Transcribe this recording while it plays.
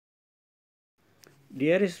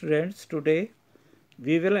Dear students, today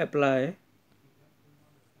we will apply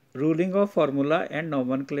ruling of formula and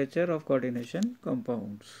nomenclature of coordination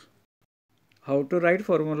compounds. How to write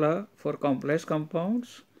formula for complex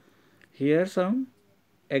compounds? Here some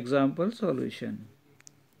example solution.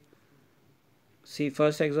 See,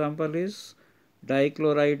 first example is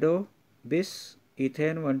dichlorido bis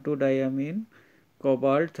ethane 1,2-diamine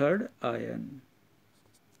cobalt third ion.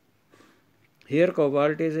 Here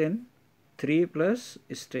cobalt is in 3+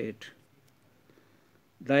 state.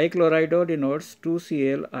 Dichlorido denotes 2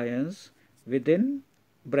 Cl ions within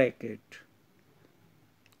bracket.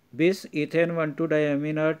 Bis ethane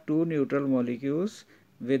 1,2-diamine are 2 neutral molecules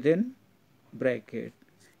within bracket.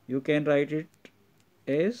 You can write it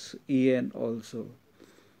as En also.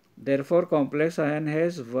 Therefore, complex ion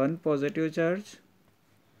has 1 positive charge.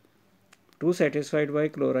 2 satisfied by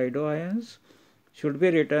chlorido ions should be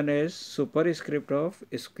written as superscript of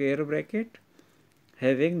square bracket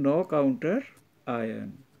having no counter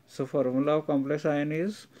ion. So, formula of complex ion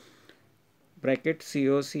is bracket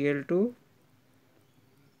COCl2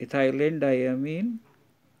 ethylene diamine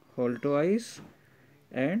whole twice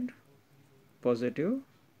and positive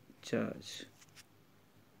charge.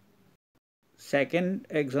 Second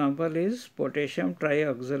example is potassium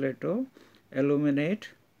trioxalato aluminate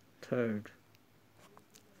third.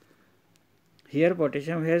 Here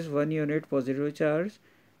potassium has 1 unit positive charge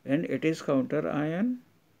and it is counter ion.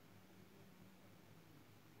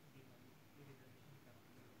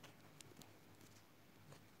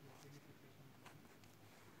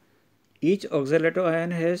 Each oxalato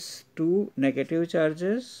ion has 2 negative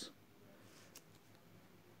charges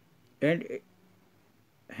and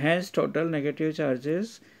hence total negative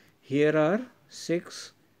charges here are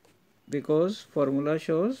 6 because formula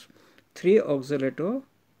shows 3 oxalato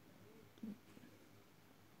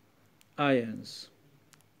ions.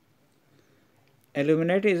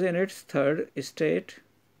 Aluminate is in its third state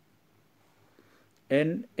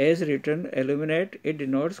and as written aluminate it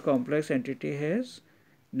denotes complex entity has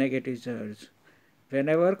negative charge.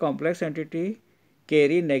 Whenever complex entity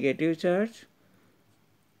carry negative charge,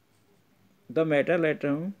 the metal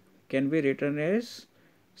atom can be written as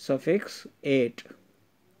suffix ate.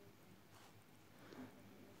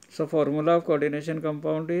 So formula of coordination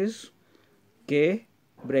compound is K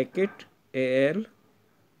bracket Al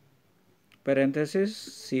parenthesis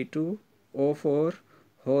C2O4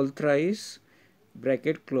 whole thrice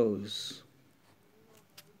bracket close.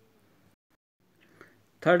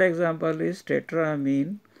 Third example is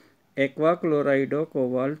tetraamine aqua chlorido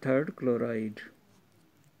cobalt third chloride.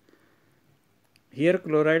 Here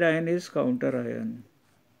chloride ion is counter ion.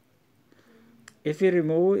 If we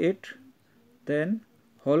remove it, then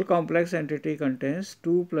whole complex entity contains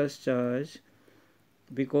 2+ charge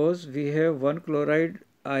because we have 1 chloride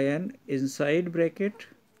ion inside bracket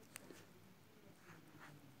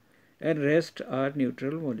and rest are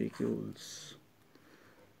neutral molecules.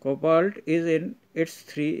 Cobalt is in its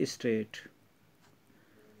 3 state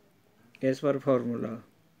as per formula.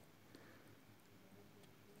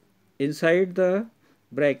 Inside the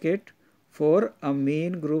bracket 4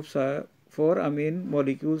 amine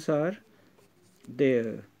molecules are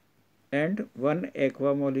there and 1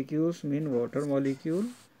 aqua molecules mean water molecule.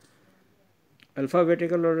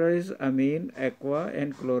 Alphabetical order is amine, aqua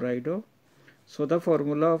and chlorido. So the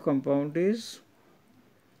formula of compound is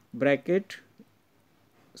bracket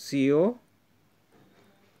CO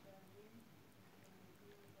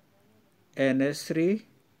NS3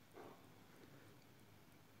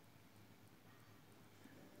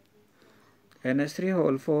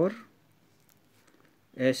 whole 4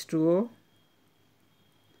 H2O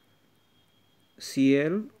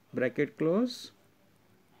Cl bracket close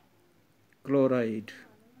chloride.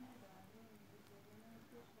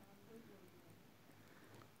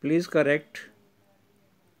 Please correct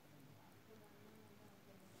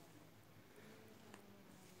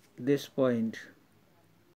this point.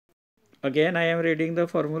 Again I am reading the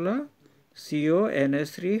formula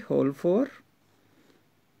CONS3 whole 4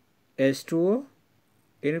 H2O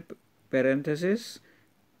in parenthesis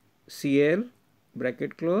Cl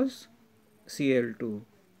bracket close Cl2.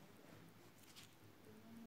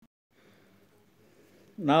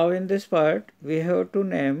 Now in this part we have to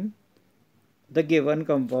name the given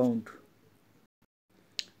compound.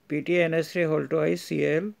 PTNS3 whole twice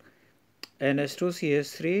Cl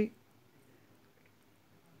NS2CH3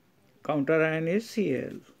 counter ion is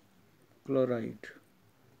Cl chloride.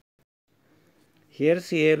 Here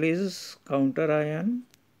Cl is counter ion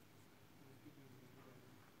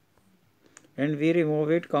and we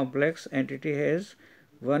remove it, complex entity has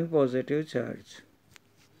 1 positive charge.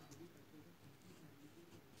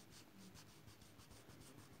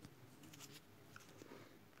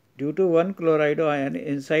 Due to one chloride ion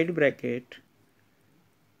inside bracket,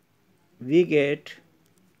 we get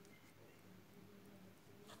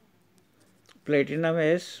platinum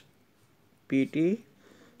as Pt,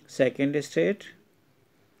 second state.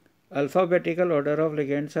 Alphabetical order of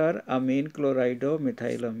ligands are amine, chlorido,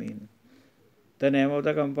 methylamine. The name of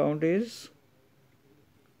the compound is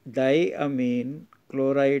diamine,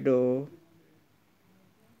 chlorido,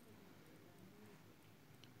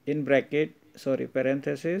 in bracket,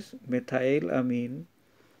 parenthesis, methylamine,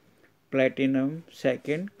 platinum,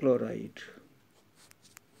 second chloride.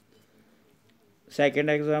 Second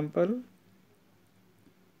example,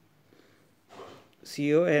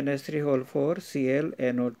 CONH3 Cl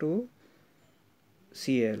NO2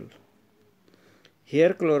 Cl.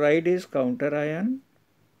 Here chloride is counter ion,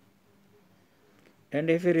 and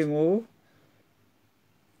if we remove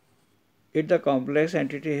it, the complex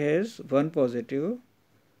entity has one positive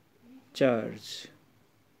charge.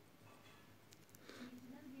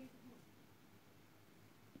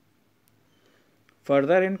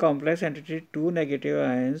 Further, in complex entity, two negative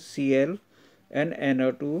ions Cl and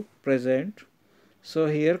NO2 present. So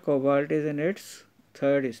here cobalt is in its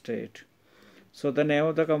third state. So the name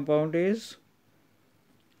of the compound is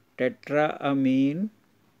tetraamine,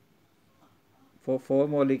 for 4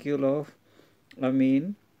 molecule of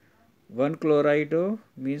amine. One chlorido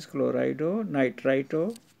means chlorido,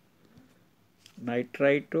 nitrito,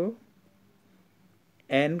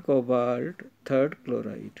 N cobalt, third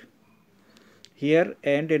chloride. Here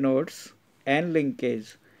N denotes N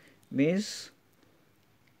linkage, means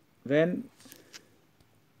when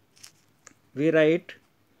we write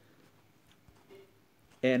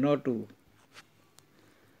NO2,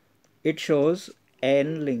 it shows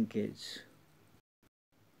N linkage.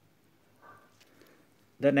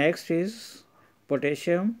 The next is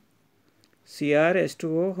potassium,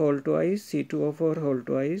 CrH2O whole twice, C2O4 whole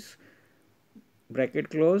twice, bracket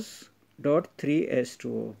close, dot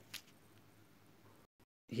 3H2O.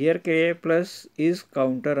 Here Ka plus is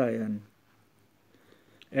counter ion,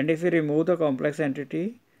 and if we remove the complex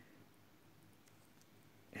entity,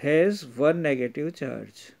 has one negative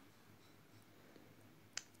charge.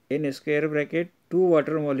 In square bracket, two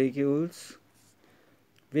water molecules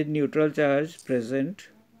with neutral charge present,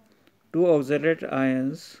 two oxalate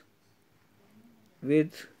ions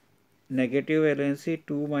with negative valency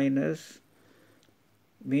 2 minus,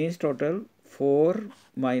 means total 4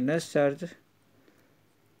 minus charge,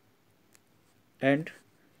 and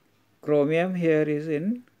chromium here is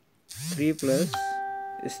in 3 plus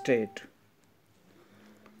state.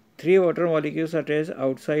 Three water molecules attached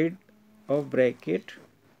outside of bracket.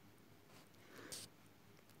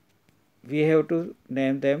 We have to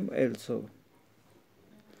name them also.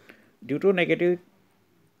 Due to negative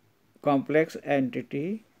complex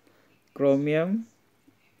entity, chromium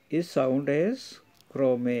is sound as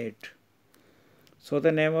chromate. So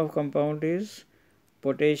the name of compound is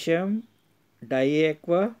potassium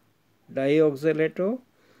diaqua dioxalato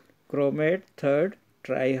chromate third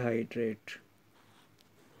trihydrate.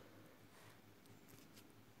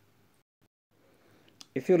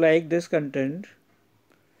 If you like this content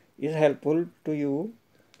is helpful to you,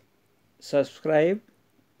 subscribe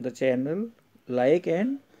the channel, like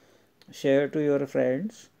and share to your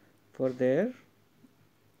friends for their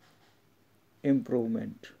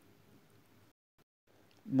improvement.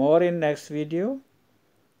 More in next video.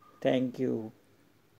 Thank you.